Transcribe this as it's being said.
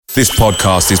This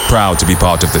podcast is proud to be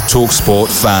part of the TalkSport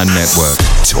Fan Network.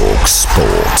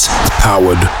 TalkSport.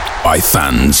 Powered by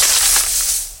fans.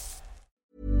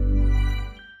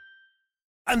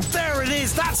 And there it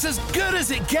is, that's as good as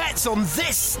it gets on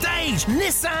this stage.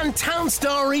 Nissan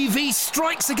Townstar EV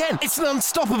strikes again. It's an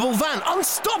unstoppable van,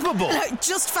 unstoppable.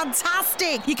 Just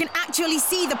fantastic. You can actually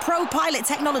see the Pro Pilot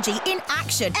technology in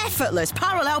action. Effortless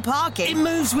parallel parking. It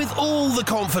moves with all the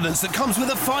confidence that comes with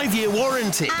a 5-year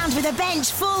warranty. And with a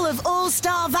bench full of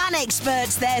all-star van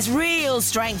experts, there's real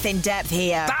strength in depth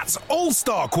here. That's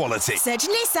all-star quality. Search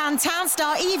Nissan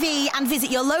Townstar EV and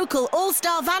visit your local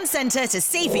all-star van centre to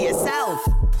see for yourself.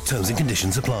 Terms and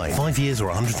conditions apply. 5 years or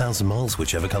 100,000 miles,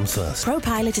 whichever comes first.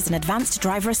 ProPilot is an advanced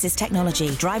driver assist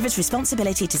technology. Driver's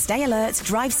responsibility to stay alert,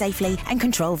 drive safely, and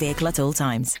control vehicle at all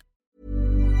times.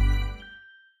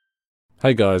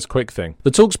 Hey guys, quick thing.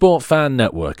 The TalkSport Fan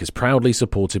Network is proudly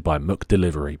supported by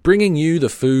McDelivery, bringing you the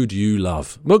food you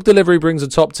love. McDelivery brings a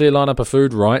top-tier lineup of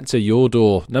food right to your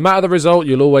door. No matter the result,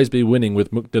 you'll always be winning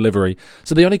with McDelivery.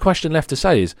 So the only question left to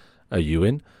say is, are you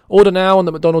in? Order now on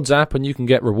the McDonald's app and you can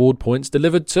get reward points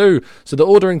delivered too. So the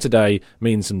ordering today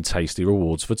means some tasty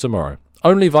rewards for tomorrow.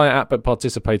 Only via app at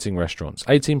participating restaurants.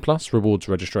 18 plus, rewards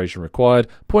registration required.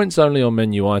 Points only on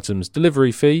menu items.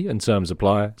 Delivery fee and terms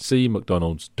apply. See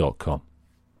mcdonalds.com.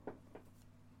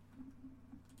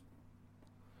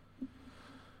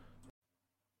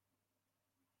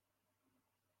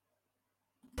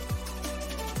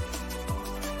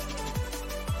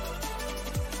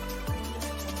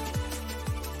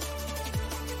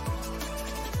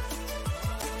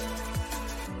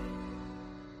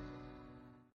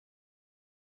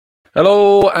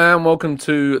 Hello and welcome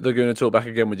to the Gooner Talk, back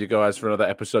again with you guys for another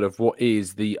episode of what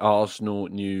is the Arsenal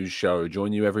News Show.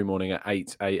 Join you every morning at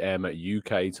 8 a.m.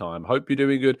 UK time. Hope you're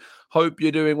doing good. Hope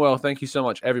you're doing well. Thank you so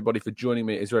much, everybody, for joining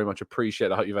me. It's very much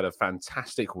appreciated. I hope you've had a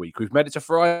fantastic week. We've made it to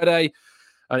Friday,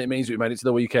 and it means we've made it to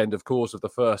the weekend, of course, of the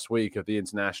first week of the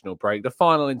international break, the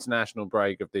final international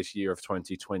break of this year of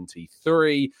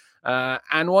 2023.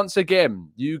 And once again,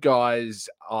 you guys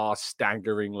are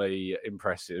staggeringly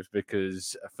impressive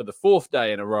because for the fourth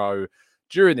day in a row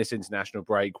during this international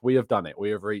break, we have done it. We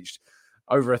have reached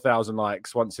over 1,000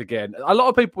 likes once again. A lot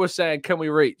of people were saying, can we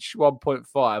reach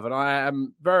 1.5? And I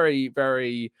am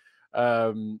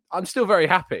I'm still very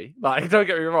happy. Like, don't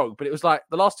get me wrong, but it was like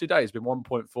the last 2 days have been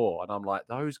 1.4. And I'm like,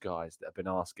 those guys that have been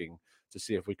asking to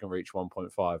see if we can reach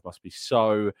 1.5 must be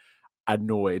so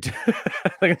annoyed. They're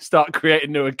going to start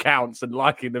creating new accounts and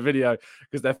liking the video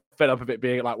because they're fed up of it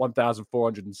being at like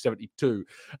 1,472,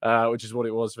 which is what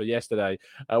it was for yesterday.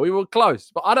 We were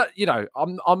close, but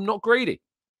I'm not greedy,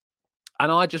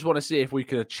 and I just want to see if we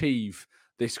can achieve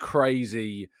this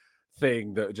crazy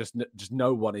thing that just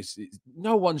no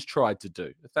one's tried to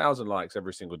do. 1,000 likes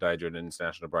every single day during an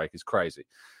international break is crazy,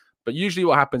 but usually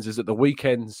what happens is at the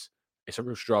weekends it's a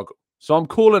real struggle. So I'm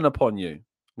calling upon you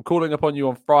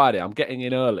on Friday. I'm getting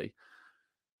in early.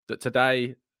 That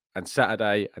today and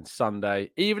Saturday and Sunday,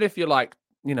 even if you're like,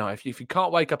 if you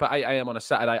can't wake up at 8 a.m. on a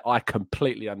Saturday, I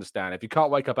completely understand. If you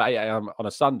can't wake up at 8 a.m. on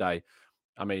a Sunday,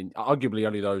 I mean, arguably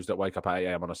only those that wake up at 8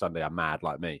 a.m. on a Sunday are mad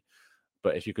like me.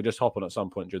 But if you could just hop on at some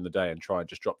point during the day and try and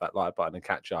just drop that like button and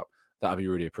catch up, that would be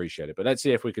really appreciated. But let's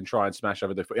see if we can try and smash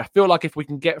over the... I feel like if we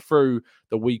can get through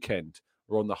the weekend,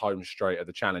 we're on the home straight of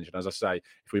the challenge. And as I say,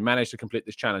 if we manage to complete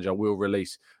this challenge, I will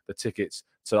release the tickets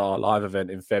to our live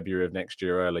event in February of next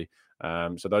year early.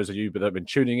 So those of you that have been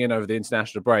tuning in over the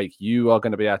international break, you are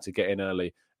going to be able to get in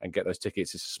early and get those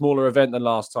tickets. It's a smaller event than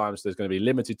last time, so there's going to be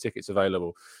limited tickets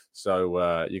available.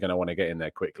 So you're going to want to get in there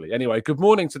quickly. Anyway, good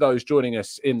morning to those joining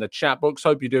us in the chat box.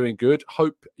 Hope you're doing good.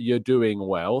 Hope you're doing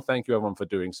well. Thank you, everyone, for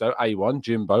doing so. A1,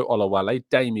 Jimbo, Olawale,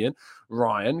 Damien,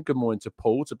 Ryan. Good morning to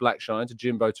Paul, to Blackshine, to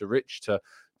Jimbo, to Rich, to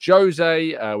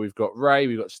Jose. We've got Ray,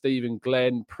 we've got Stephen,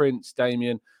 Glenn, Prince,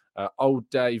 Damien, Old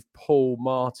Dave, Paul,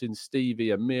 Martin, Stevie,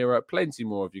 Amira, plenty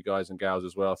more of you guys and gals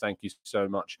as well. Thank you so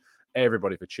much,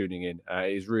 everybody, for tuning in.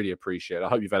 It is really appreciated. I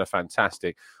hope you've had a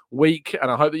fantastic week, and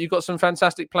I hope that you've got some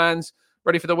fantastic plans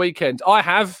ready for the weekend. I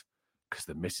have, because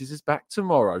the missus is back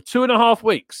tomorrow. 2.5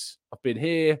 weeks. I've been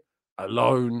here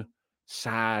alone,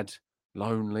 sad,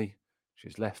 lonely.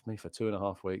 She's left me for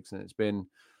 2.5 weeks, and it's been,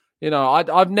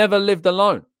 I've never lived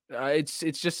alone. It's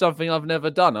just something I've never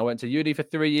done. I went to uni for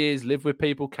 3 years, lived with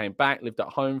people, came back, lived at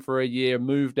home for a year,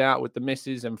 moved out with the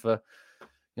missus, and for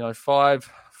 5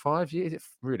 years,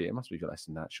 it must be less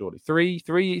than that, surely.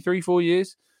 4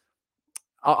 years.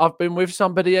 I've been with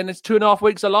somebody, and it's 2.5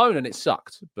 weeks alone, and it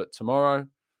sucked. But tomorrow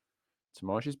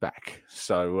she's back,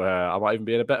 so I might even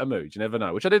be in a better mood. You never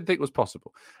know, which I didn't think was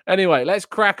possible. Anyway, let's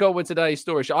crack on with today's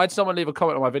story. I had someone leave a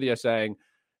comment on my video saying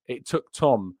it took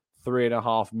Tom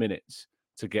 3.5 minutes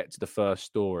to get to the first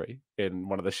story in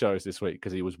one of the shows this week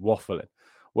because he was waffling.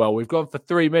 Well, we've gone for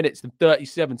 3 minutes and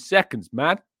 37 seconds,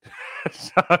 man.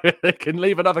 So they can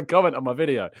leave another comment on my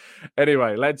video.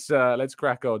 Anyway, let's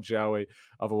crack on, shall we?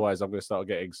 Otherwise, I'm going to start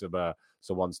getting some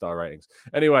 1-star ratings.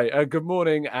 Anyway, good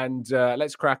morning, and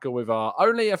let's crack on with our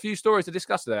only a few stories to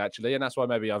discuss today, actually, and that's why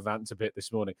maybe I vamped a bit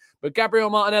this morning. But Gabriel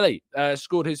Martinelli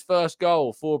scored his first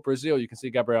goal for Brazil. You can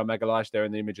see Gabriel Magalhaes there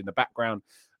in the image in the background.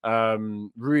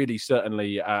 Really,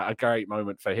 certainly a great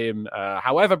moment for him.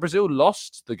 However, Brazil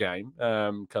lost the game.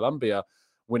 Colombia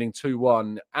winning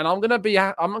 2-1, and I'm gonna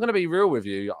be real with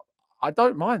you. I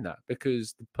don't mind that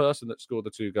because the person that scored the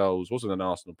 2 goals wasn't an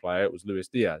Arsenal player. It was Luis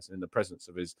Diaz in the presence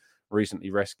of his recently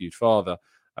rescued father.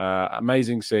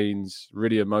 Amazing scenes,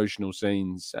 really emotional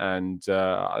scenes, and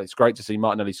it's great to see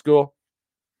Martinelli score.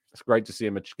 It's great to see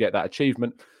him get that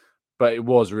achievement. But it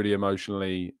was really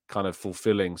emotionally kind of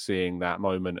fulfilling seeing that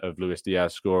moment of Luis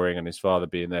Diaz scoring and his father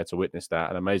being there to witness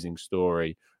that. An amazing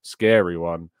story, scary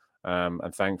one,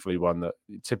 and thankfully one that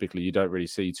typically you don't really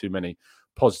see too many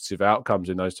positive outcomes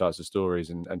in those types of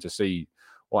stories. And to see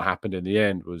what happened in the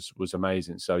end was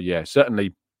amazing. So, yeah,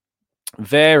 certainly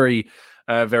very,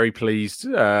 very pleased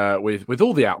with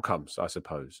all the outcomes, I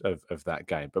suppose, of that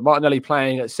game. But Martinelli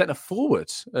playing at centre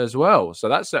forward as well. So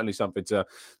that's certainly something to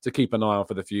keep an eye on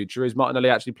for the future. Is Martinelli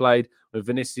actually played with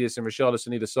Vinicius and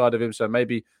Richarlison either side of him? So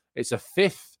maybe it's a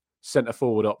 5th centre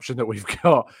forward option that we've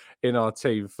got in our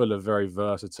team full of very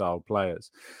versatile players.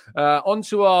 On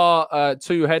to our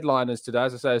 2 headliners today.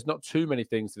 As I say, there's not too many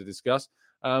things to discuss,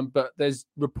 but there's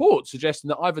reports suggesting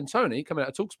that Ivan Toney, coming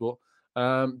out of TalkSport,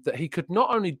 that he could not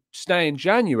only stay in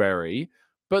January,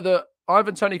 but that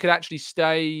Ivan Toney could actually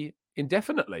stay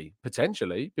indefinitely,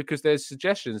 potentially, because there's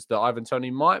suggestions that Ivan Toney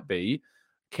might be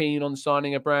keen on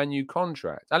signing a brand new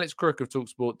contract. Alex Crook of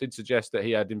TalkSport did suggest that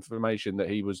he had information that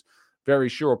he was very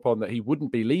sure upon that he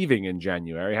wouldn't be leaving in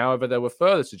January. However, there were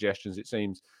further suggestions, it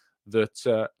seems,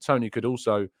 that Toney could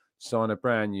also sign a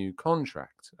brand new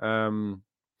contract. To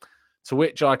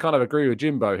which I kind of agree with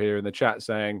Jimbo here in the chat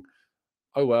saying,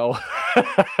 oh, well.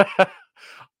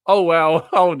 Oh, well.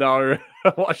 Oh, no.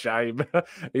 What a shame.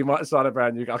 He might sign a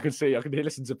brand new. I can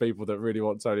listen to people that really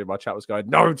want Toney in my chat was going,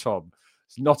 no, Tom,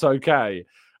 it's not okay.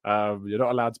 You're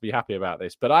not allowed to be happy about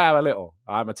this. But I am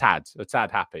I'm a tad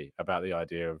happy about the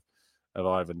idea of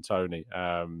Ivan Toney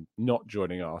not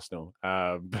joining Arsenal.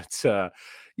 Yeah,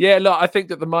 look, I think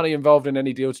that the money involved in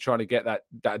any deal to trying to get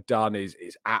that done is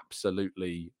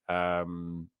absolutely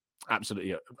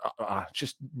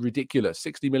just ridiculous.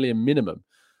 60 million minimum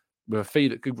with a fee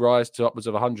that could rise to upwards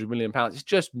of 100 million pounds. It's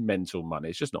just mental money.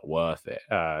 It's just not worth it.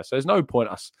 So there's no point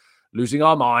us losing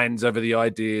our minds over the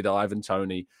idea that Ivan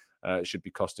Toney should be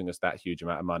costing us that huge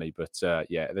amount of money. But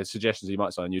yeah, there's suggestions he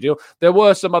might sign a new deal. There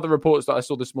were some other reports that I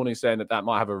saw this morning saying that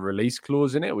might have a release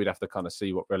clause in it. We'd have to kind of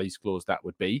see what release clause that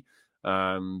would be.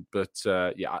 Yeah,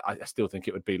 I still think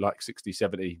it would be like 60,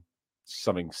 70,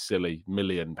 something silly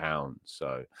million pounds.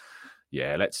 So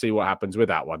yeah, let's see what happens with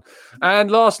that one.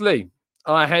 And lastly,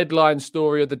 our headline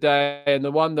story of the day, and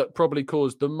the one that probably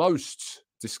caused the most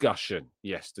discussion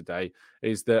yesterday,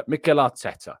 is that Mikel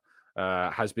Arteta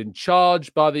has been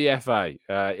charged by the FA.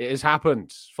 It has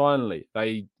happened, finally.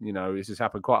 This has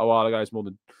happened quite a while ago. It's more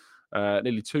than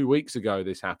nearly 2 weeks ago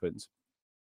this happened.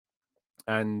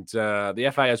 And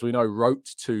the FA, as we know, wrote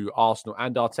to Arsenal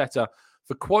and Arteta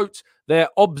for, quote, their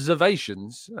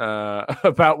observations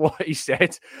about what he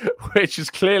said, which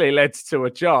has clearly led to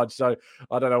a charge. So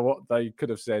I don't know what they could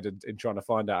have said in trying to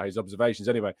find out his observations.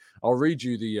 Anyway, I'll read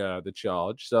you the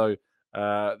charge. So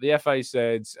the FA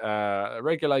said,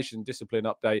 regulation discipline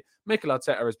update, Mikel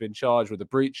Arteta has been charged with a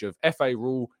breach of FA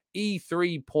rule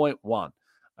E3.1.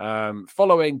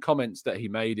 Following comments that he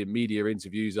made in media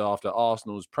interviews after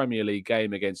Arsenal's Premier League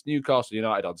game against Newcastle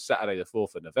United on Saturday, the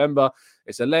 4th of November,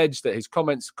 it's alleged that his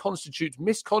comments constitute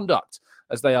misconduct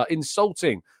as they are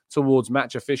insulting towards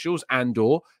match officials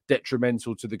and/or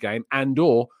detrimental to the game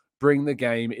and/or bring the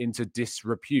game into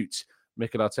disrepute.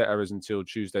 Mikel Arteta is until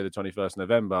Tuesday, the 21st of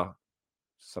November.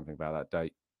 Something about that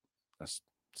date.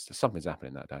 Something's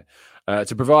happening that day.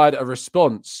 To provide a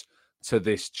response to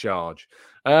this charge.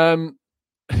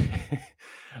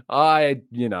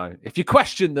 If you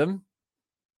question them,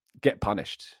 get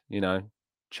punished,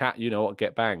 chat,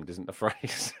 get banged, isn't the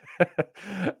phrase.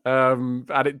 And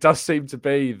it does seem to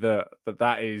be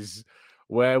that is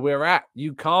where we're at.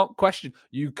 You can't question,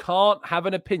 you can't have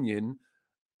an opinion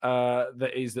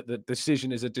that the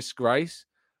decision is a disgrace,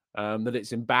 that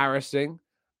it's embarrassing,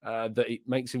 that it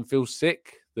makes him feel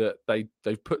sick, that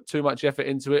they've put too much effort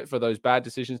into it for those bad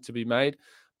decisions to be made.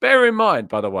 Bear in mind,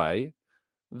 by the way,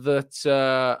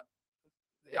 that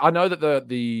I know that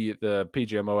the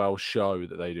PGMOL show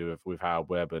that they do with Howard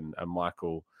Webb and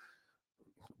Michael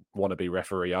wannabe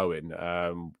referee Owen,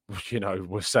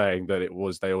 was saying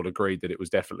that they all agreed that it was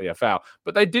definitely a foul.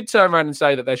 But they did turn around and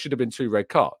say that there should have been 2 red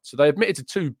cards. So they admitted to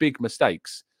 2 big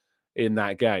mistakes in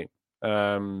that game.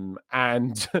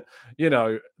 And,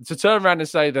 to turn around and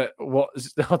say that what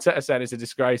Arteta said is a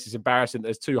disgrace, it's embarrassing,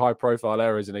 there's 2 high-profile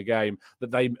errors in a game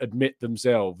that they admit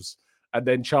themselves and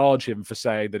then charge him for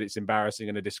saying that it's embarrassing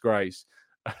and a disgrace.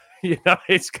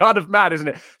 It's kind of mad, isn't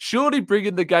it? Surely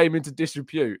bringing the game into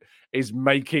disrepute is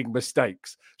making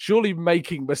mistakes. Surely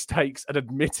making mistakes and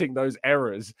admitting those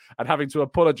errors and having to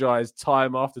apologise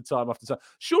time after time after time.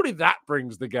 Surely that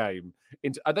brings the game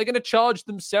into... Are they going to charge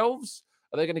themselves?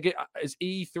 Are they going to get... Is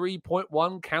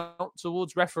E3.1 count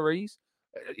towards referees?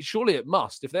 Surely it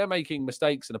must. If they're making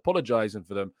mistakes and apologising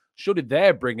for them, surely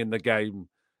they're bringing the game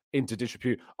into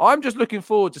disrepute. I'm just looking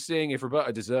forward to seeing if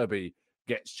Roberto De Zerbi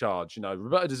gets charged.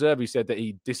 Roberto De Zerbi said that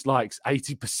he dislikes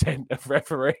 80% of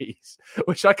referees,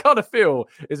 which I kind of feel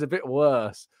is a bit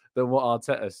worse than what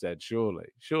Arteta said, surely.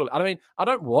 I mean, I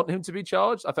don't want him to be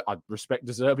charged. I think I respect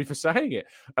De Zerbi for saying it.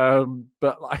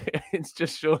 But it's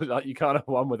just surely you can't have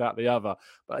one without the other.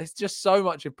 But it's just so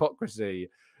much hypocrisy,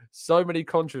 so many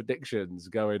contradictions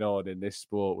going on in this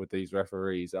sport with these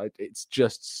referees. It's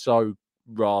just so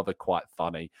rather quite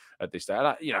funny at this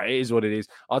stage. It is what it is.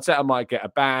 Arteta might get a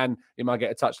ban. He might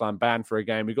get a touchline ban for a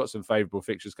game. We've got some favourable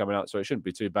fixtures coming up, so it shouldn't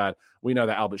be too bad. We know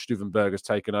that Albert Stuvenberg has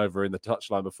taken over in the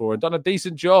touchline before and done a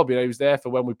decent job. He was there for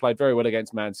when we played very well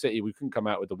against Man City. We couldn't come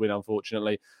out with the win,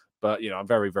 unfortunately. But, I'm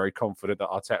very, very confident that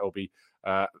Arteta will be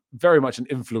very much an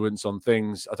influence on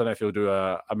things. I don't know if he'll do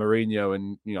a Mourinho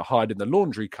and, hide in the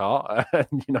laundry cart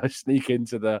and, sneak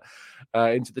into the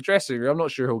dressing room. I'm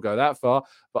not sure he'll go that far.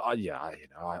 But,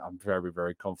 I'm very,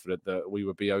 very confident that we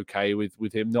would be okay with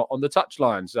him not on the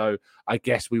touchline. So I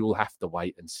guess we will have to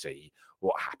wait and see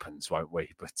what happens, won't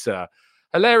we? But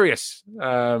hilarious.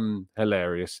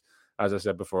 Hilarious. As I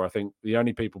said before, I think the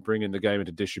only people bringing the game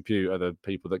into disrepute are the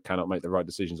people that cannot make the right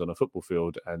decisions on a football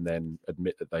field and then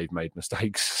admit that they've made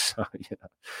mistakes. So,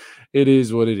 it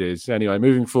is what it is. Anyway,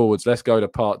 moving forwards, let's go to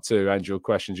part 2 and your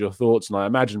questions, your thoughts, and I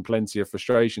imagine plenty of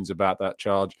frustrations about that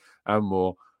charge and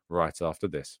more right after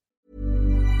this.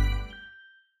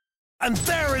 And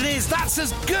there it is, that's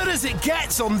as good as it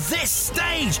gets on this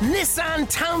stage. Nissan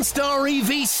Townstar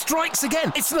EV strikes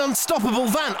again. It's an unstoppable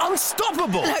van,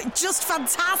 unstoppable. Just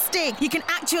fantastic. You can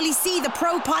actually see the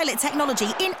ProPilot technology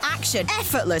in action.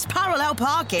 Effortless parallel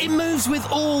parking. It moves with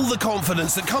all the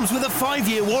confidence that comes with a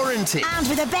 5-year warranty. And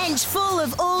with a bench full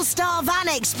of all-star van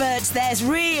experts, there's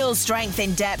real strength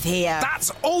in depth here. That's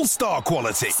all-star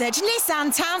quality. Search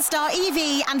Nissan Townstar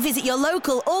EV and visit your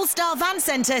local all-star van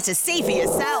centre to see for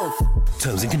yourself.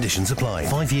 Terms and conditions apply.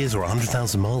 5 years or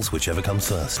 100,000 miles, whichever comes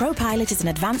first. ProPilot is an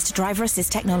advanced driver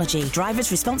assist technology.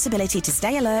 Driver's responsibility to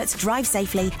stay alert, drive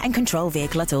safely, and control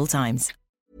vehicle at all times.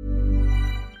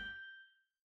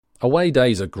 Away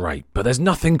days are great, but there's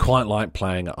nothing quite like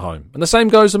playing at home. And the same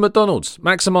goes for McDonald's.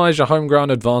 Maximise your home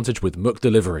ground advantage with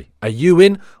McDelivery. Are you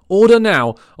in? Order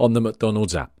now on the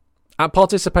McDonald's app. At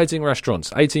participating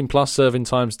restaurants, 18 plus serving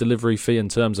times, delivery fee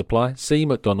and terms apply. See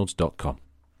mcdonalds.com.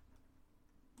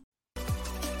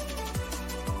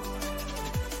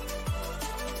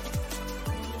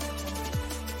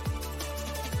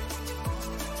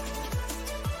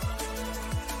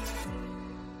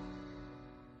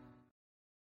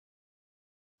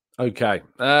 Okay,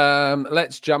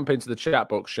 let's jump into the chat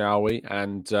box, shall we?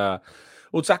 And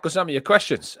we'll tackle some of your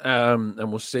questions and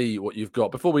we'll see what you've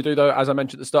got. Before we do, though, as I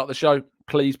mentioned at the start of the show,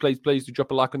 please do drop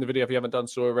a like on the video if you haven't done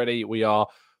so already. We are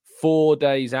 4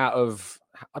 days out of,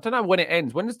 I don't know when it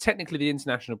ends. When does technically the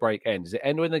international break end? Does it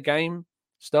end when the game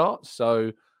starts?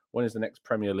 So when is the next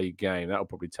Premier League game? That'll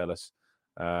probably tell us.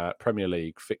 Premier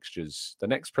League fixtures. The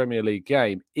next Premier League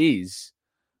game is...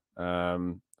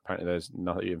 apparently there's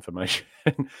no information.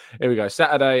 Here we go.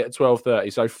 Saturday at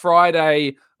 12:30. So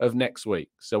Friday of next week.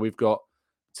 So we've got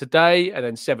today and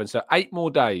then 7. So 8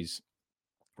 more days.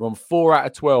 We're on 4 out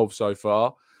of 12 so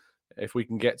far. If we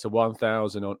can get to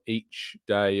 1,000 on each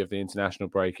day of the international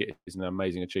break, it is an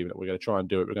amazing achievement. We're going to try and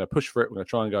do it. We're going to push for it. We're going to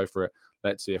try and go for it.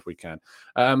 Let's see if we can.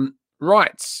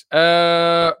 Right.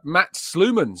 Matt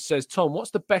Sluman says, Tom,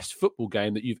 what's the best football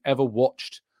game that you've ever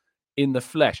watched in the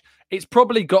flesh? It's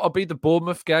probably got to be the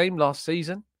Bournemouth game last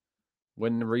season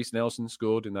when Reece Nelson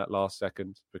scored in that last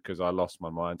second, because I lost my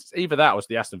mind. Either that was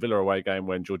the Aston Villa away game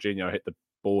when Jorginho hit the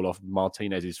ball off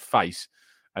Martinez's face,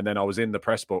 and then I was in the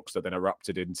press box that then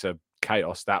erupted into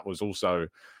chaos. That was also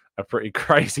a pretty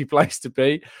crazy place to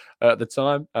be at the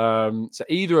time. So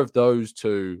either of those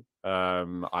two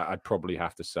I'd probably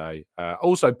have to say.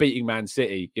 Also, beating Man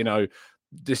City,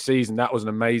 this season, that was an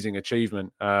amazing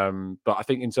achievement. But I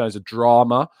think in terms of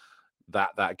drama,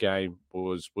 that game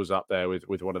was up there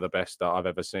with one of the best that I've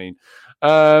ever seen.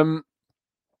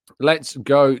 Let's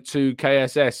go to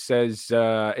KSS. Says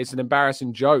it's an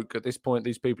embarrassing joke. At this point,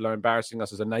 these people are embarrassing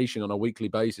us as a nation on a weekly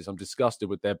basis. I'm disgusted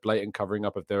with their blatant covering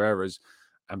up of their errors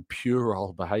and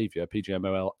puerile behaviour.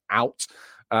 PGMOL out.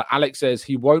 Alex says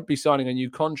he won't be signing a new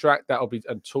contract. That'll be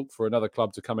and talk for another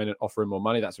club to come in and offer him more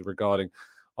money. That's regarding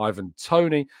Ivan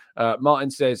Toney.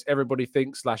 Martin says everybody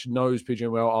thinks / knows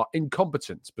PGMOL are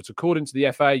incompetent, but according to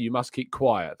the FA, you must keep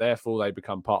quiet. Therefore, they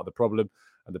become part of the problem,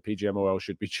 and the PGMOL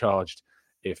should be charged.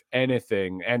 If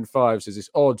anything. N5 says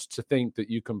it's odd to think that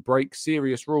you can break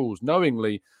serious rules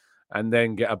knowingly and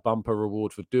then get a bumper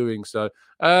reward for doing so.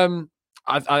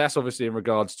 That's obviously in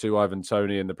regards to Ivan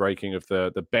Toney and the breaking of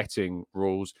the betting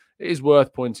rules. It is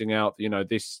worth pointing out,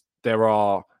 there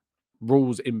are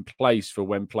rules in place for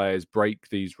when players break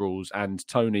these rules, and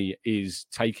Toney is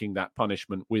taking that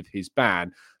punishment with his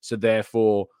ban. So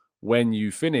therefore, when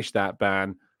you finish that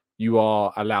ban, you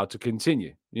are allowed to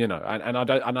continue, and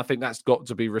I think that's got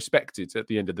to be respected at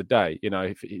the end of the day.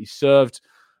 If he served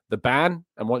the ban,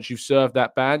 and once you've served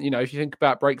that ban, if you think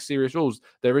about break serious rules,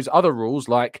 there is other rules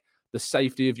like the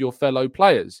safety of your fellow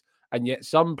players. And yet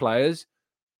some players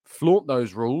flaunt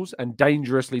those rules and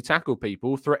dangerously tackle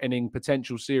people, threatening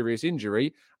potential serious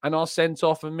injury, and are sent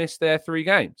off and miss their 3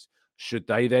 games. Should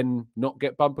they then not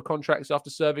get bumper contracts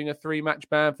after serving a 3-match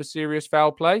ban for serious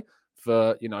foul play?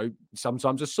 For,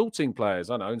 sometimes assaulting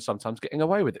players, I know, and sometimes getting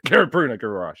away with it. Bruno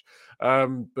Garage.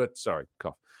 But sorry,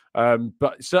 cough.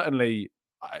 But certainly,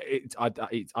 I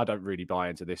don't really buy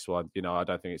into this one. I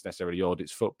don't think it's necessarily odd.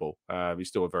 It's football. He's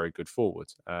still a very good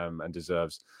forward and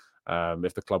deserves,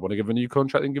 if the club want to give him a new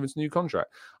contract, then give him a new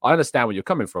contract. I understand where you're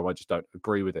coming from. I just don't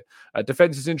agree with it.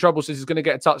 Defence is in trouble, says he's going to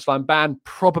get a touchline ban.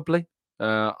 Probably.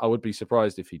 I would be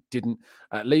surprised if he didn't.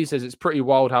 Lee says it's pretty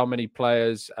wild how many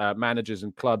players, managers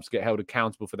and clubs get held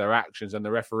accountable for their actions, and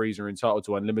the referees are entitled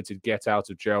to unlimited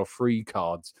get-out-of-jail-free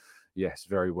cards. Yes,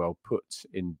 very well put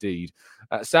indeed.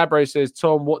 Sabre says,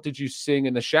 Tom, what did you sing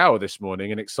in the shower this morning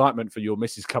in excitement for your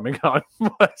missus coming home?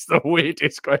 That's the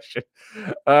weirdest question.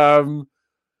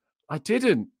 I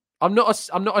didn't. I'm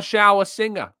not a shower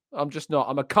singer. I'm just not.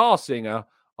 I'm a car singer.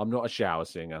 I'm not a shower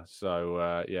singer.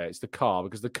 So, it's the car,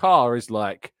 because the car is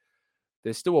like,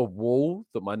 there's still a wall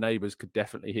that my neighbours could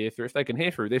definitely hear through. If they can hear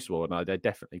through this wall, and they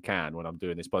definitely can when I'm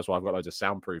doing this. That's why I've got loads of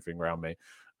soundproofing around me.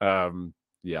 I'm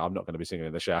not going to be singing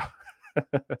in the shower.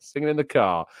 Singing in the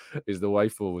car is the way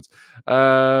forwards.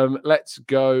 Let's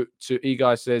go to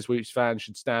Eguy says, which fans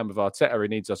should stand with Arteta? He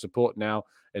needs our support now.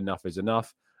 Enough is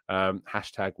enough.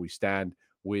 Hashtag we stand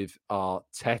with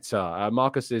Arteta.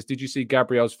 Marcus says, did you see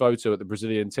Gabriel's photo at the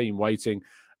Brazilian team meeting?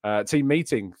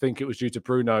 Think it was due to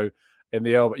Bruno in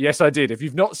the elbow. Yes, I did. If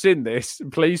you've not seen this,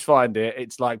 please find it.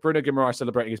 It's like Bruno Guimaraes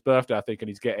celebrating his birthday, I think, and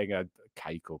he's getting a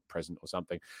cake or present or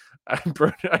something. And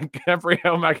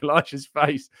Gabriel Magalhaes'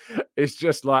 face is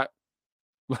just like,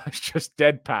 it's just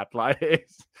deadpan. Like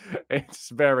it's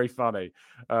very funny.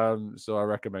 So I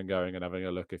recommend going and having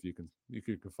a look if you can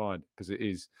find it, because it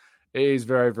is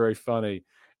very, very funny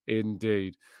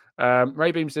indeed.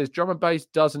 Raybeam says drum and bass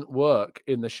doesn't work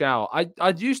in the shower. I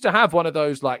used to have one of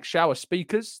those like shower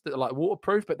speakers that are like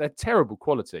waterproof, but they're terrible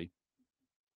quality.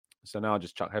 So now I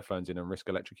just chuck headphones in and risk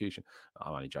electrocution.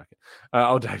 I'm only joking.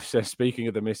 Old Dave says, speaking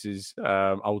of the missus,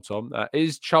 old Tom,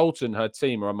 is Charlton her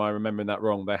team, or am I remembering that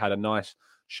wrong? They had a nice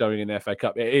showing in the FA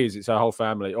Cup. It is. It's her whole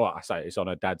family. Oh, I say it's on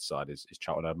her dad's side. Is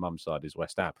Charlton. Her mum's side is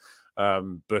West Ham.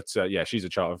 But she's a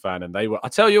Charlton fan, and they were. I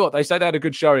tell you what, they say they had a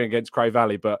good showing against Cray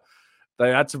Valley, but they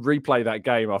had to replay that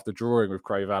game after drawing with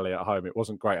Cray Valley at home. It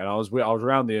wasn't great, and I was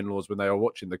around the in-laws when they were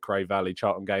watching the Cray Valley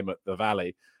Charlton game at the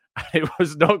Valley. It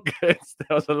was not good.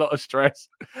 There was a lot of stress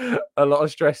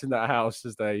in that house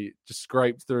as they just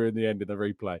scraped through in the end of the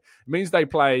replay. It means they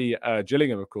play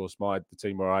Gillingham, of course, the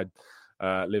team where I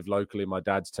live locally, my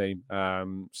dad's team.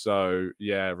 That's going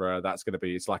to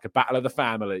be, it's like a battle of the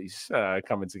families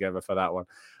coming together for that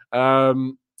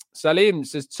one. Salim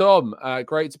says, Tom,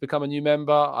 great to become a new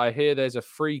member. I hear there's a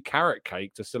free carrot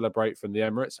cake to celebrate from the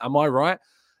Emirates. Am I right?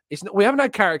 We haven't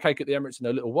had carrot cake at the Emirates in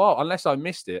a little while, unless I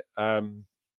missed it.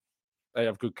 They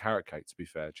have good carrot cake, to be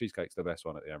fair. Cheesecake's the best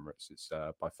one at the Emirates. It's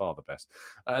by far the best.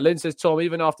 Lynn says, Tom,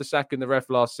 even after sacking the ref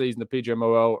last season, the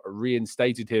PGMOL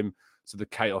reinstated him, so the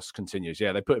chaos continues.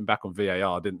 Yeah, they put him back on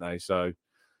VAR, didn't they? So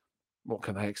what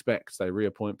can they expect? They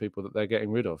reappoint people that they're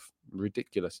getting rid of.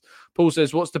 Ridiculous. Paul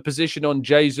says, what's the position on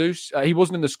Jesus? He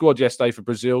wasn't in the squad yesterday for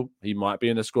Brazil. He might be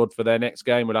in the squad for their next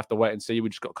game. We'll have to wait and see. We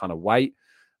just got to kind of wait.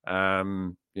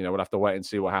 we'll have to wait and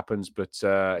see what happens.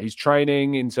 But he's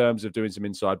training in terms of doing some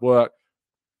inside work,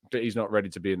 but he's not ready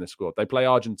to be in the squad. They play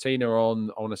Argentina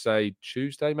on, I want to say,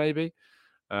 Tuesday, maybe.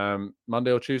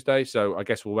 Monday or Tuesday. So I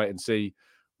guess we'll wait and see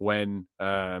when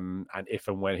and if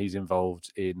and when he's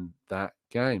involved in that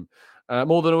game.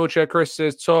 More than a wheelchair, Chris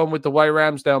says, Tom, with the way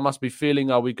Ramsdale must be feeling,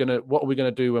 what are we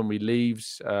gonna do when we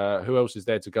leaves? Who else is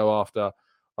there to go after?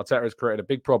 Arteta has created a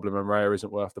big problem and Raya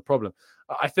isn't worth the problem.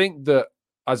 I think that,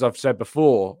 as I've said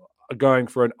before, going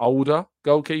for an older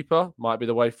goalkeeper might be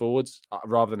the way forwards,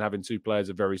 rather than having two players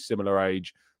of very similar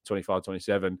age, 25,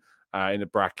 27, in a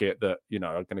bracket that,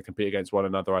 are going to compete against one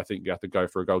another. I think you have to go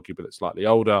for a goalkeeper that's slightly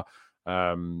older,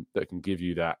 that can give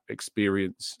you that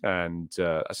experience. And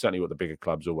certainly what the bigger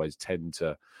clubs always tend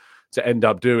to end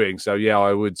up doing. So, yeah,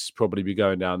 I would probably be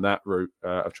going down that route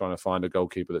of trying to find a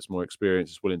goalkeeper that's more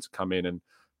experienced, is willing to come in and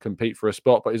compete for a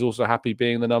spot, but is also happy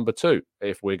being the number 2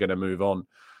 if we're going to move on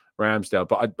Ramsdale.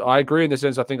 But I agree in the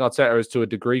sense I think Arteta has to a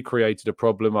degree created a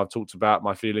problem. I've talked about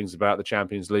my feelings about the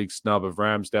Champions League snub of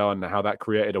Ramsdale and how that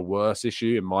created a worse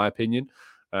issue, in my opinion.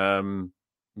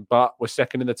 But we're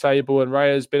second in the table, and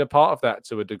Raya's been a part of that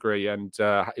to a degree. And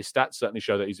his stats certainly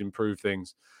show that he's improved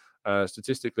things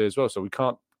statistically as well. So we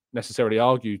can't necessarily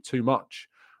argue too much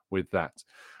with that.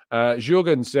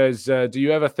 Jürgen says, do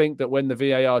you ever think that when the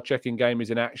VAR checking game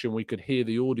is in action, we could hear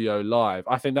the audio live?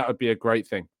 I think that would be a great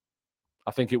thing.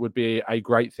 I think it would be a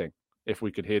great thing if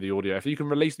we could hear the audio. If you can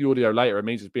release the audio later, it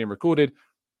means it's being recorded.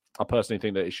 I personally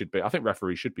think that it should be. I think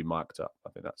referees should be mic'd up. I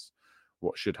think that's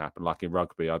what should happen. Like in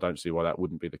rugby, I don't see why that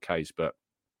wouldn't be the case. But,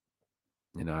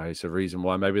 it's a reason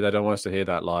why maybe they don't want us to hear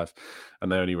that live and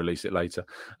they only release it later.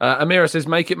 Amira says,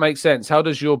 make it make sense. How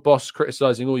does your boss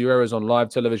criticising all your errors on live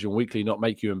television weekly not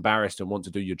make you embarrassed and want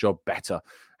to do your job better?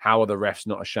 How are the refs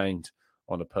not ashamed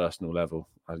on a personal level?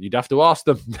 You'd have to ask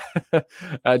them.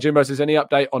 Jimbo says, any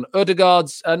update on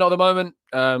Ødegaard's? Not at the moment.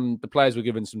 The players were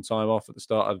given some time off at the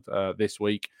start of this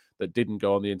week that didn't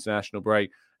go on the international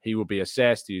break. He will be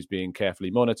assessed. He is being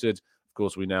carefully monitored. Of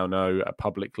course, we now know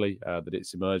publicly that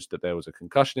it's emerged that there was a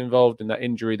concussion involved in that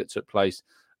injury that took place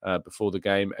before the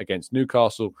game against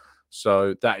Newcastle.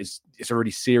 So it's a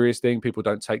really serious thing. People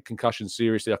don't take concussions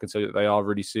seriously. I can tell you that they are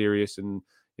really serious, and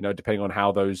depending on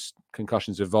how those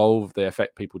concussions evolve, they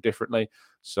affect people differently.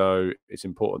 So it's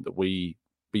important that we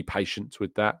be patient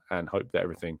with that and hope that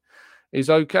everything is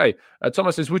okay.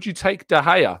 Thomas says, would you take De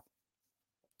Gea?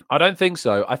 I don't think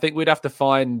so. I think we'd have to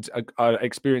find an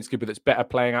experienced keeper that's better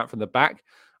playing out from the back.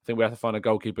 I think we have to find a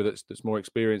goalkeeper that's more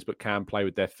experienced but can play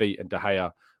with their feet. And De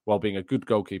Gea, while being a good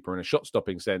goalkeeper in a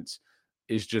shot-stopping sense,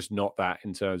 is just not that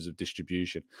in terms of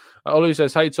distribution. Olu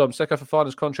says, hey, Tom, Seko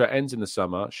Fofana's contract ends in the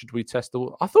summer. Should we test the...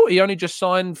 I thought he only just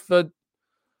signed for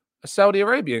a Saudi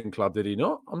Arabian club, did he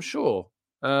not? I'm sure.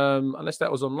 Unless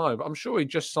that was online. But I'm sure he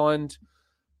just signed...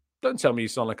 Don't tell me he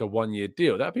signed like a 1-year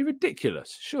deal. That'd be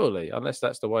ridiculous, surely, unless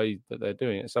that's the way that they're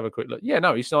doing it. Let's have a quick look. Yeah,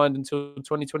 no, he signed until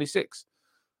 2026.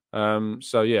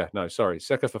 So, yeah, no, sorry.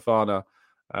 Seko Fofana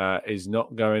is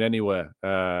not going anywhere.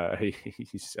 He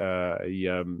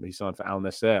signed for Al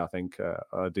Nassr, I think,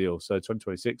 a deal. So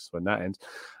 2026 when that ends.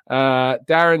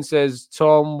 Darren says,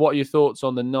 Tom, what are your thoughts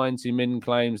on the 90 min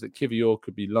claims that Kivior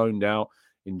could be loaned out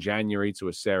in January to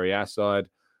a Serie A side?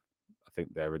 I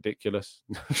think they're ridiculous,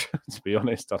 to be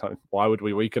honest. Why would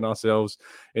we weaken ourselves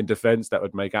in defence? That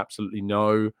would make absolutely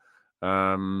no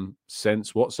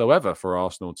sense whatsoever for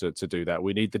Arsenal to do that.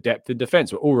 We need the depth in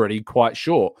defence. We're already quite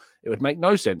short. It would make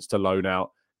no sense to loan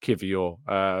out Kivior.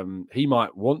 He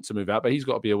might want to move out, but he's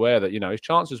got to be aware that, his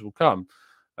chances will come.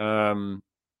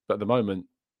 But at the moment,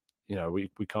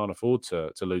 we can't afford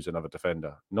to lose another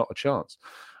defender. Not a chance.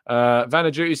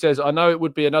 Vanaduti says, I know it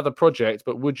would be another project,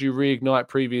 but would you reignite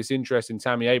previous interest in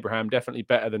Tammy Abraham? Definitely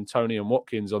better than Toney and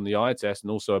Watkins on the eye test, and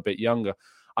also a bit younger.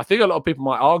 I think a lot of people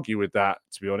might argue with that,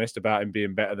 to be honest, about him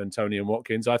being better than Toney and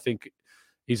Watkins. I think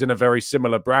he's in a very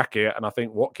similar bracket, and I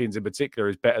think Watkins in particular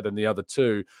is better than the other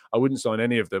two. I wouldn't sign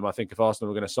any of them. I think if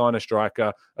Arsenal were going to sign a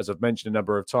striker, as I've mentioned a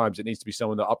number of times, it needs to be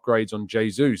someone that upgrades on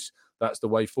Jesus. That's the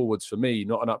way forwards for me,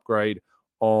 not an upgrade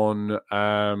on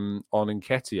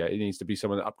Nketiah. It needs to be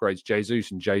someone that upgrades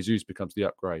Jesus, and Jesus becomes the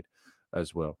upgrade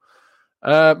as well.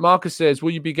 Marcus says,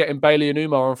 will you be getting Bailey and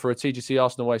Umar on for a TGC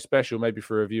Arsenal Way special, maybe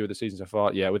for a review of the season so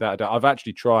far? Yeah, without a doubt. I've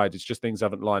actually tried. It's just things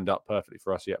haven't lined up perfectly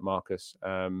for us yet, Marcus.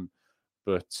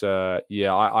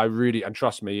 I really, and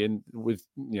trust me,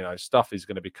 stuff is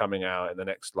going to be coming out in the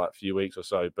next few weeks or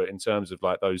so. But in terms of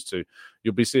those two,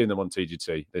 you'll be seeing them on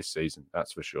TGT this season.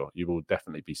 That's for sure. You will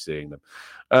definitely be seeing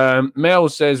them. Mel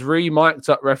says, mic'd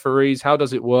up referees. How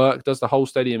does it work? Does the whole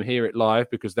stadium hear it live?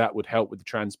 Because that would help with the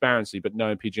transparency. But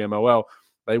knowing PGMOL,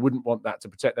 They wouldn't want that to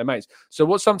protect their mates. So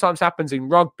what sometimes happens in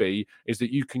rugby is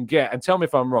that you can get, and tell me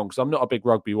if I'm wrong, because I'm not a big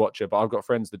rugby watcher, but I've got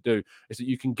friends that do, is that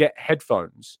you can get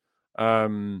headphones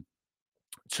to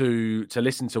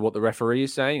listen to what the referee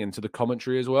is saying and to the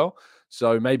commentary as well.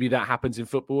 So maybe that happens in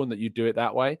football and that you do it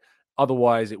that way.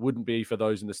 Otherwise, it wouldn't be for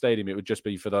those in the stadium. It would just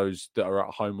be for those that are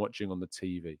at home watching on the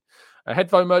TV.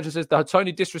 Headphone Merchant says the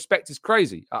Toney disrespect is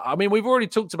crazy. I mean, we've already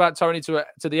talked about Toney to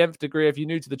the nth degree. If you're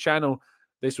new to the channel,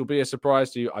 this will be a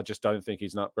surprise to you. I just don't think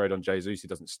he's an upgrade on Jesus. He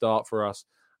doesn't start for us.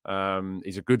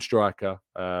 He's a good striker.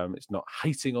 It's not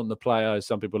hating on the player, as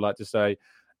some people like to say.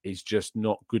 He's just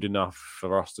not good enough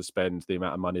for us to spend the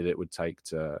amount of money that it would take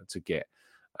to get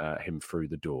him through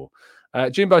the door.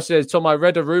 Jimbo says, Tom, I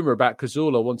read a rumour about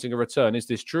Cazorla wanting a return. Is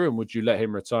this true? And would you let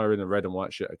him retire in the red and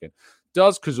white shirt again?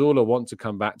 Does Cazorla want to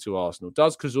come back to Arsenal?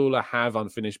 Does Cazorla have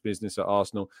unfinished business at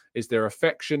Arsenal? Is there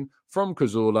affection from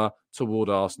Cazorla toward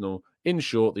Arsenal? In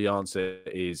short, the answer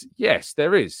is yes,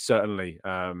 there is. Certainly,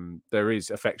 there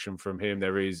is affection from him.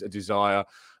 There is a desire.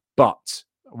 But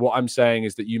what I'm saying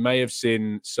is that you may have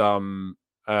seen some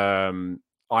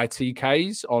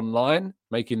ITKs online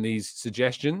making these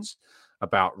suggestions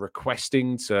about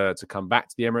requesting to come back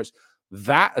to the Emirates.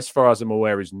 That, as far as I'm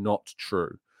aware, is not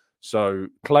true. So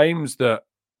claims that,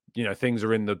 things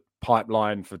are in the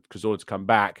pipeline for Cazorla to come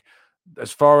back,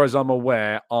 as far as I'm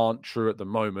aware, aren't true at the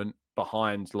moment,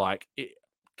 behind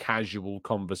casual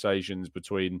conversations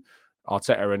between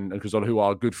Arteta and Cazorla, who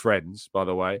are good friends, by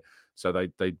the way. So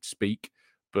they speak,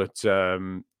 but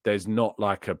there's not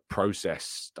like a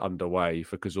process underway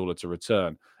for Cazorla to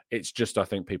return. It's just, I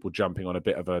think, people jumping on a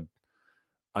bit of an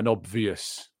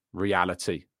obvious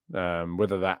reality.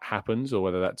 Whether that happens or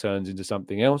whether that turns into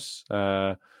something else,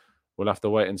 we'll have to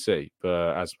wait and see.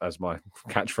 But as my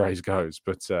catchphrase goes,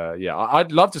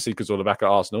 I'd love to see Cazorla back at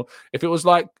Arsenal. If it was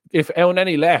if El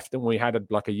Neni left and we had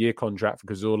a year contract for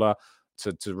Cazorla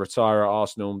to retire at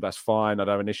Arsenal, that's fine. I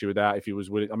don't have an issue with that. If he was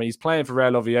willing, I mean, he's playing for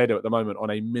Real Oviedo at the moment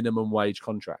on a minimum wage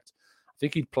contract. I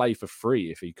think he'd play for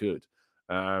free if he could,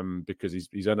 because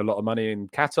he's earned a lot of money in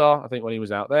Qatar, I think, when he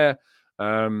was out there.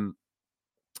 If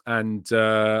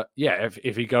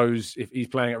he's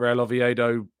playing at Real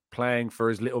Oviedo, playing for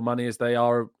as little money as they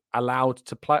are allowed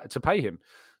to pay him.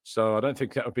 So I don't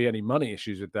think that would be any money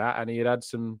issues with that. And he'd add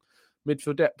some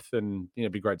midfield depth, and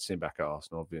it'd be great to see him back at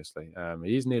Arsenal, obviously.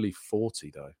 He is nearly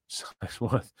 40 though, so it's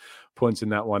worth pointing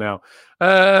that one out.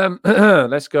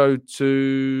 Let's go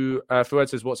to Fuad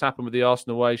says, what's happened with the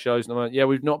Arsenal away shows at the moment? Yeah,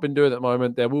 we've not been doing it at the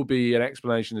moment. There will be an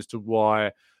explanation as to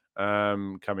why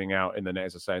coming out in the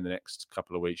next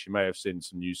couple of weeks. You may have seen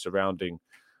some news surrounding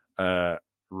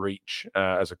Reach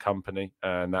as a company,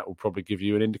 and that will probably give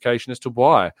you an indication as to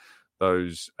why there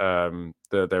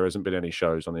hasn't been any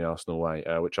shows on the Arsenal way,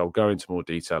 which I'll go into more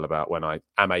detail about when I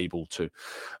am able to.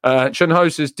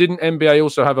 Shenho says, didn't NBA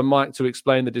also have a mic to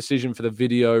explain the decision for the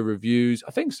video reviews?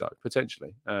 I think so,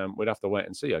 potentially. We'd have to wait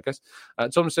and see, I guess.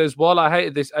 Tom says, while I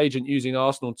hated this agent using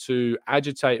Arsenal to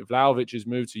agitate Vlahovic's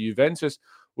move to Juventus,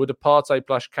 would a Partey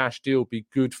plus cash deal be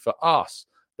good for us?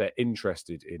 They're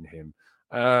interested in him.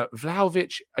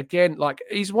 Vlahovic, again,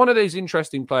 he's one of these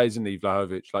interesting players in the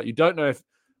Vlahovic. You don't know if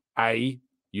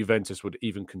Juventus would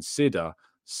even consider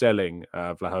selling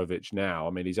Vlahovic now. I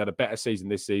mean, he's had a better season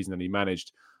this season than he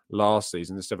managed last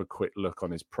season. Let's have a quick look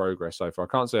on his progress so far. I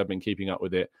can't say I've been keeping up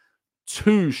with it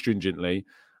too stringently.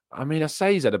 I mean, I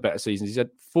say he's had a better season. He's had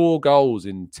 4 goals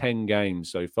in 10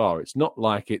 games so far. It's not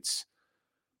like it's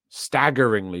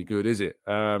staggeringly good, is it?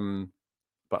 But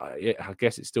I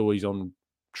guess it's still, he's on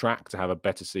track to have a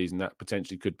better season. That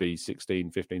potentially could be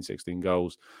 16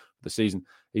 goals for the season.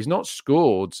 He's not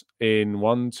scored in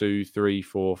 7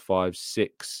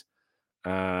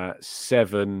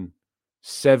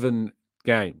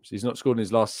 games. He's not scored in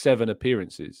his last 7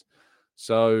 appearances.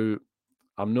 So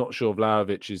I'm not sure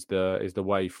Vlahovic is the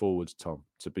way forward, Tom,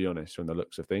 to be honest, from the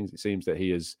looks of things. It seems that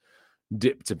he has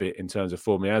dipped a bit in terms of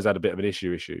form. He has had a bit of an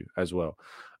issue as well.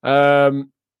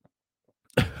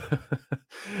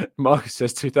 Marcus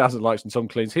says 2,000 likes and Tom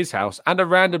cleans his house and a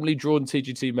randomly drawn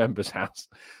TGT member's house.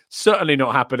 Certainly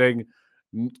not happening.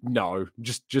 No,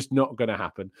 just not going to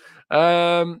happen.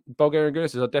 Bulgarian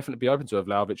Goodness says, I'd definitely be open to a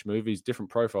Vlahovic move. He's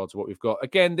different profile to what we've got.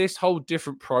 Again, this whole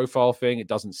different profile thing, it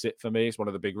doesn't sit for me. It's one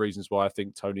of the big reasons why I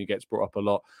think Toney gets brought up a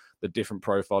lot. the different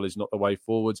profile is not the way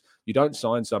forwards. You don't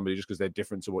sign somebody just because they're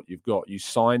different to what you've got. You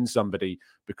sign somebody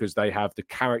because they have the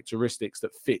characteristics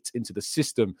that fit into the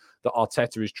system that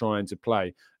Arteta is trying to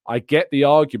play. I get the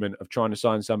argument of trying to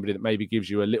sign somebody that maybe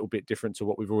gives you a little bit different to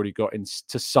what we've already got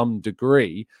to some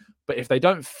degree. But if they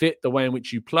don't fit the way in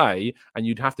which you play, and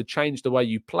you'd have to change the way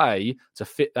you play to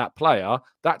fit that player,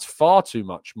 that's far too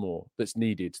much more that's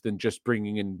needed than just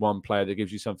bringing in one player that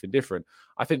gives you something different.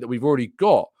 I think that we've already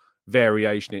got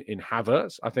variation in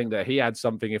Havertz. I think that he had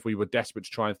something if we were desperate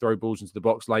to try and throw balls into the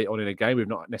box late on in a game. We've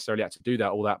not necessarily had to do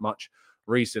that all that much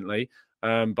recently.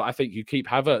 But I think you keep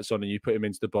Havertz on and you put him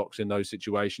into the box in those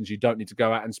situations. You don't need to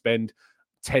go out and spend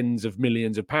tens of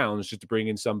millions of pounds just to bring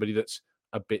in somebody that's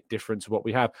a bit different to what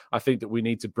we have. I think that we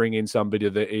need to bring in somebody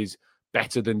that is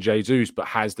better than Jesus, but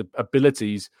has the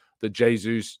abilities that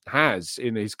Jesus has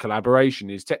in his collaboration,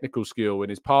 his technical skill, in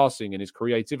his passing, and his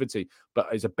creativity, but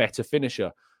is a better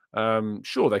finisher.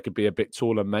 Sure, they could be a bit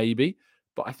taller, maybe,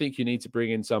 but I think you need to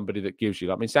bring in somebody that gives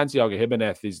you. I mean, Santiago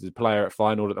Jimenez is the player at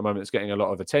Feyenoord at the moment that's getting a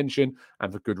lot of attention,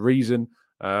 and for good reason.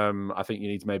 I think you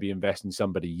need to maybe invest in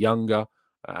somebody younger,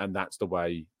 and that's the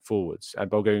way forwards. And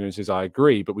Bulgarian says, I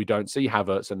agree, but we don't see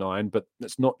Havertz at 9, but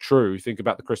that's not true. Think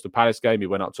about the Crystal Palace game. He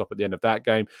went up top at the end of that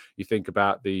game. You think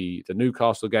about the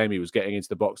Newcastle game. He was getting into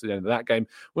the box at the end of that game.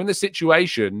 When the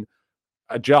situation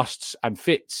adjusts and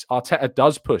fits, Arteta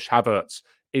does push Havertz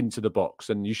into the box,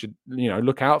 and you should,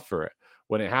 look out for it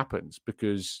when it happens,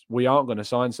 because we aren't going to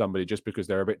sign somebody just because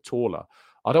they're a bit taller.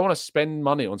 I don't want to spend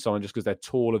money on someone just because they're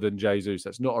taller than Jesus.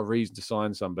 That's not a reason to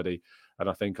sign somebody. And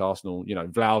I think Arsenal,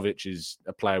 Vlahovic is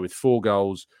a player with 4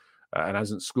 goals and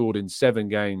hasn't scored in 7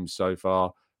 games so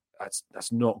far.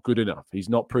 That's not good enough. He's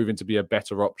not proven to be a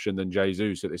better option than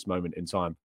Jesus at this moment in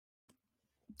time.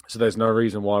 So there's no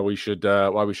reason why we should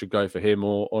go for him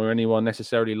or anyone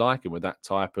necessarily like him with that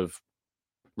type of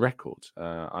record.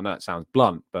 I know it sounds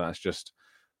blunt, but that's just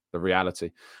the reality.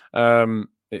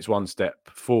 It's 1 step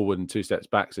forward and 2 steps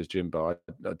back, says Jimbo.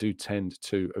 I do tend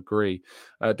to agree.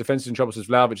 Defensive in trouble says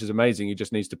Vlahovic is amazing. He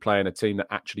just needs to play in a team that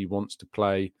actually wants to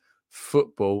play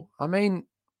football. I mean,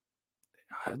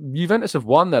 Juventus have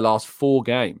won their last 4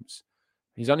 games.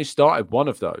 He's only started 1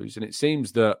 of those, and it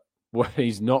seems that when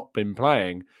he's not been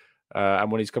playing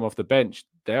and when he's come off the bench,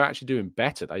 they're actually doing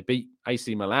better. They beat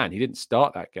AC Milan. He didn't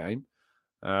start that game.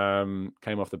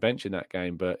 Came off the bench in that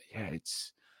game, but yeah,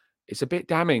 it's a bit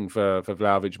damning for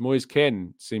Vlahovic. Moise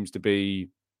Kean seems to be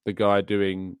the guy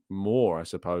doing more, I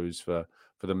suppose, for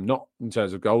them, not in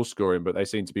terms of goal scoring, but they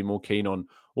seem to be more keen on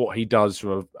what he does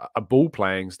from a ball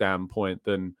playing standpoint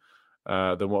than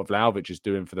what Vlahovic is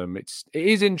doing for them. It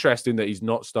is interesting that he's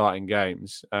not starting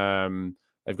games.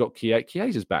 They've got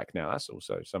Chiesa's back now. That's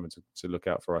also something to look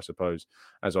out for, I suppose,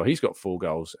 as well. He's got 4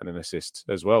 goals and an assist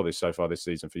as well so far this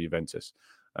season for Juventus.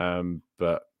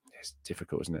 But it's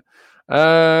difficult, isn't it?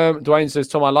 Dwayne says,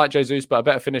 Tom, I like Jesus, but a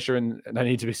better finisher and they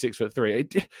need to be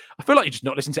 6'3". I feel like you just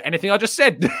not listened to anything I just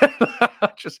said.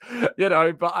 But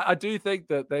I do think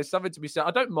that there's something to be said.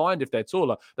 I don't mind if they're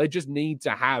taller. They just need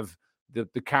to have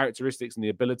the characteristics and the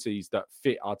abilities that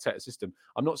fit Arteta's system.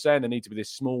 I'm not saying they need to be this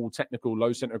small, technical,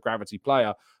 low centre of gravity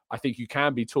player. I think you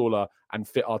can be taller and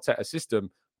fit Arteta's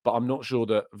system, but I'm not sure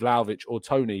that Vlahovic or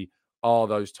Toney are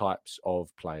those types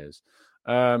of players.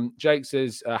 Jake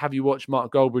says, have you watched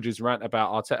Mark Goldbridge's rant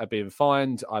about Arteta being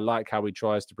fined? I like how he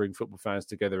tries to bring football fans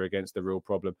together against the real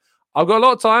problem. I've got a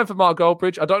lot of time for Mark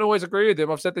Goldbridge. I don't always agree with him.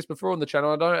 I've said this before on the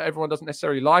channel. I know everyone doesn't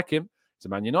necessarily like him. He's a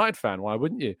Man United fan. Why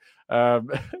wouldn't you?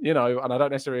 And I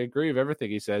don't necessarily agree with everything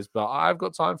he says, but I've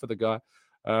got time for the guy.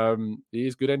 He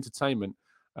is good entertainment.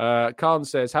 Khan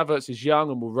says, Havertz is young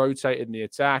and will rotate in the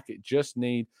attack. It just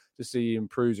need to see he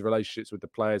improves relationships with the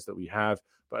players that we have.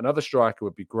 But another striker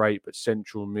would be great, but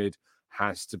central mid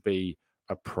has to be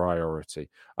a priority.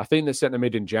 I think that centre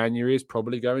mid in January is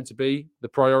probably going to be the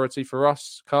priority for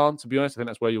us, Khan. To be honest, I think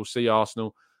that's where you'll see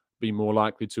Arsenal be more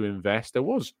likely to invest. There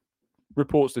was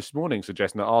reports this morning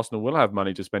suggesting that Arsenal will have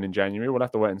money to spend in January. We'll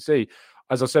have to wait and see.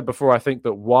 As I said before, I think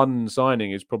that one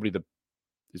signing is probably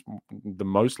the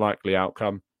most likely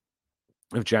outcome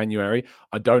of January.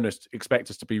 I don't expect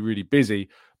us to be really busy,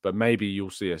 but maybe you'll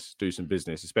see us do some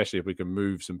business, especially if we can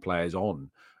move some players on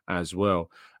as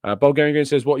well. Bulgarian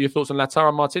says, what are your thoughts on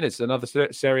Lautaro Martinez? Another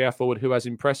Serie A forward who has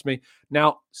impressed me.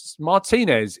 Now,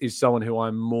 Martinez is someone who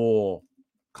I'm more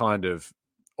kind of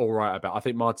all right about. I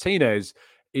think Martinez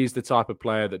is the type of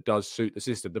player that does suit the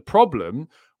system. The problem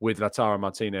with Lautaro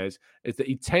Martinez is that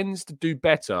he tends to do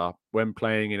better when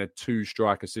playing in a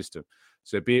 2-striker system.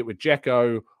 So be it with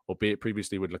Dzeko or be it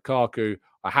previously with Lukaku,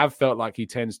 I have felt like he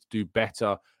tends to do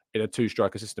better in a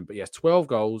 2-striker system. But he has 12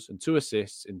 goals and 2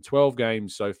 assists in 12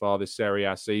 games so far this Serie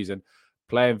A season.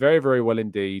 playing very, very well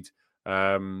indeed.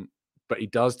 But he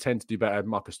does tend to do better.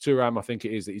 Marcus Thuram, I think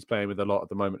it is that he's playing with a lot at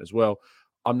the moment as well.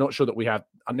 I'm not sure that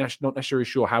I'm not necessarily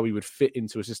sure how he would fit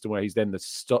into a system where he's then the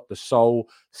sole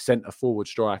centre forward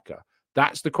striker.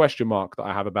 That's the question mark that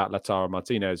I have about Lautaro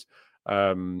Martinez.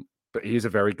 But he is a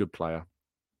very good player.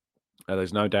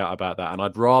 There's no doubt about that. And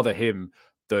I'd rather him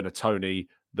than a Toney,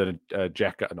 than a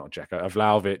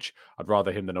Vlahovic. I'd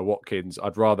rather him than a Watkins.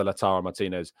 I'd rather Lautaro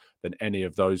Martinez than any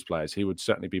of those players. He would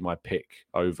certainly be my pick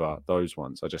over those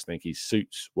ones. I just think he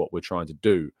suits what we're trying to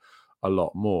do a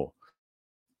lot more.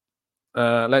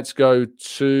 Let's go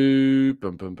to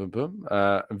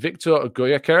Victor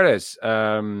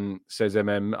Goyaqueres, says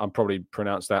MM. I'm probably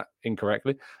pronounced that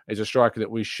incorrectly. Is a striker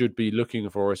that we should be looking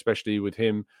for, especially with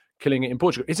him killing it in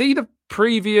Portugal. Is he the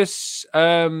previous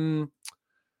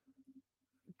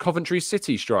Coventry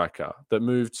City striker that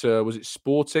moved to, was it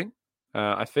Sporting?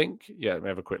 I think. Yeah, let me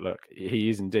have a quick look. He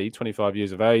is indeed 25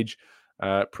 years of age.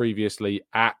 Previously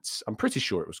I'm pretty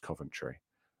sure it was Coventry.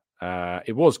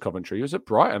 It was Coventry. He was at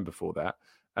Brighton before that,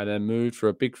 and then moved for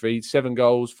a big fee. 7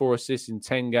 goals, 4 assists in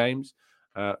 10 games,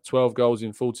 12 goals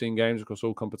in 14 games across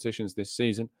all competitions this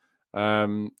season.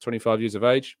 25 years of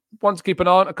age. One to keep an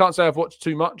eye on. I can't say I've watched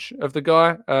too much of the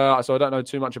guy, so I don't know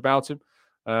too much about him.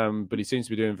 But he seems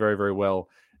to be doing very, very well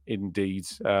indeed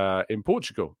in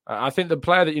Portugal. I think the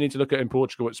player that you need to look at in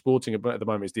Portugal at Sporting at the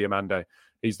moment is Diamande.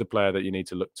 He's the player that you need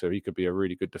to look to. He could be a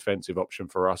really good defensive option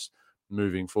for us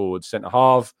moving forward. Centre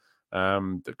half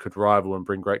that could rival and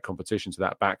bring great competition to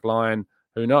that back line.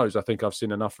 Who knows? I think I've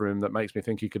seen enough from him that makes me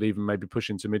think he could even maybe push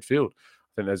into midfield.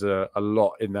 I think there's a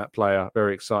lot in that player.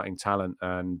 Very exciting talent,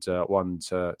 and one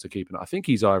to keep an eye. I think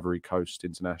he's Ivory Coast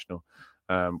international.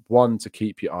 One to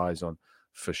keep your eyes on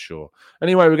for sure.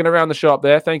 Anyway, we're going to round the show up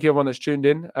there. Thank you everyone that's tuned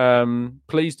in.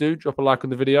 Please do drop a like on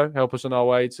the video. Help us on our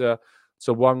way to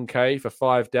 1K for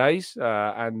 5 days.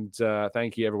 And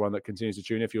thank you everyone that continues to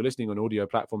tune in. If you're listening on audio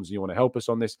platforms and you want to help us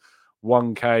on this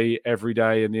 1K every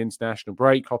day in the international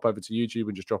break, hop over to YouTube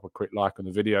and just drop a quick like on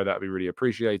the video. That would be really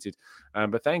appreciated.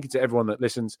 But thank you to everyone that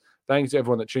listens. Thank you to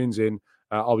everyone that tunes in.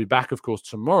 I'll be back, of course,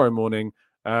 tomorrow morning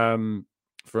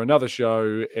for another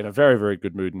show in a very, very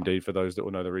good mood indeed, for those that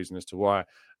will know the reason as to why.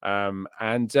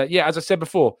 As I said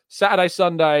before, Saturday,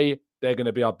 Sunday, they're going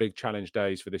to be our big challenge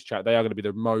days for this chat. They are going to be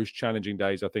the most challenging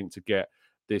days, I think, to get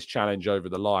this challenge over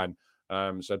the line.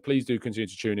 So please do continue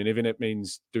to tune in. Even if it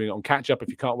means doing it on catch-up, if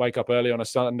you can't wake up early on a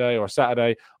Sunday or a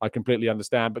Saturday, I completely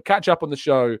understand. But catch up on the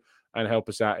show and help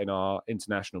us out in our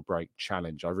international break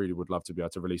challenge. I really would love to be able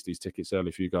to release these tickets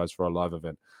early for you guys for our live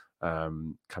event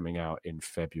coming out in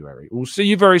February. We'll see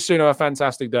you very soon. Have a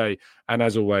fantastic day. And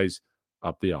as always,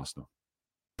 up the Arsenal.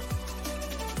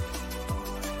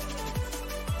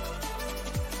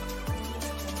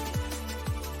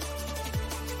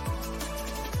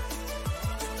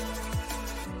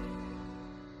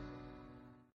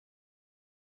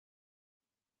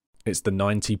 It's the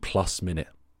 90-plus minute.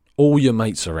 All your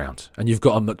mates around, and you've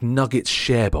got a McNuggets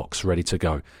share box ready to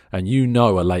go, and you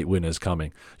know a late winner's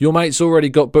coming. Your mate's already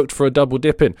got booked for a double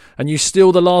dipping, and you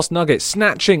steal the last nugget,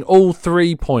 snatching all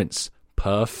 3 points.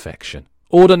 Perfection.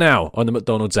 Order now on the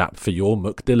McDonald's app for your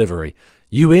McDelivery.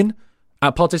 You in?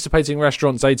 At participating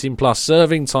restaurants, 18 plus,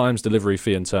 serving times, delivery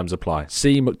fee and terms apply.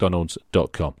 See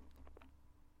mcdonalds.com.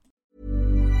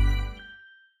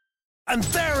 And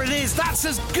there it is, that's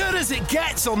as good as it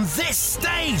gets on this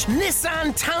stage.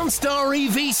 Nissan Townstar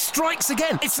EV strikes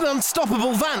again. It's an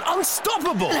unstoppable van,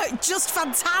 unstoppable. Look, just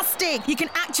fantastic. You can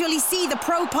actually see the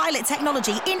Pro Pilot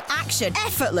technology in action.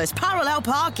 Effortless parallel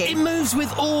parking. It moves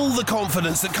with all the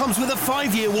confidence that comes with a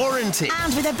 5-year warranty.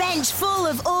 And with a bench full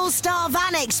of all-star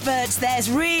van experts,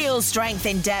 there's real strength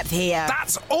in depth here.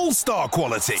 That's all-star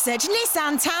quality. Search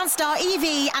Nissan Townstar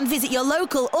EV and visit your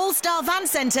local all-star van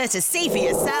centre to see for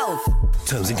yourself.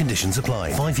 Terms and conditions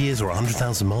apply. 5 years or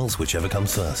 100,000 miles, whichever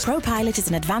comes first. ProPilot is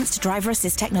an advanced driver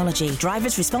assist technology.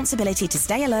 Driver's responsibility to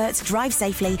stay alert, drive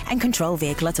safely, and control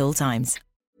vehicle at all times.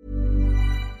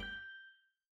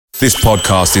 This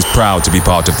podcast is proud to be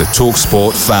part of the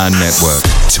TalkSport Fan Network.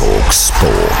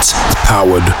 TalkSport.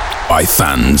 Powered by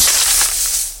fans.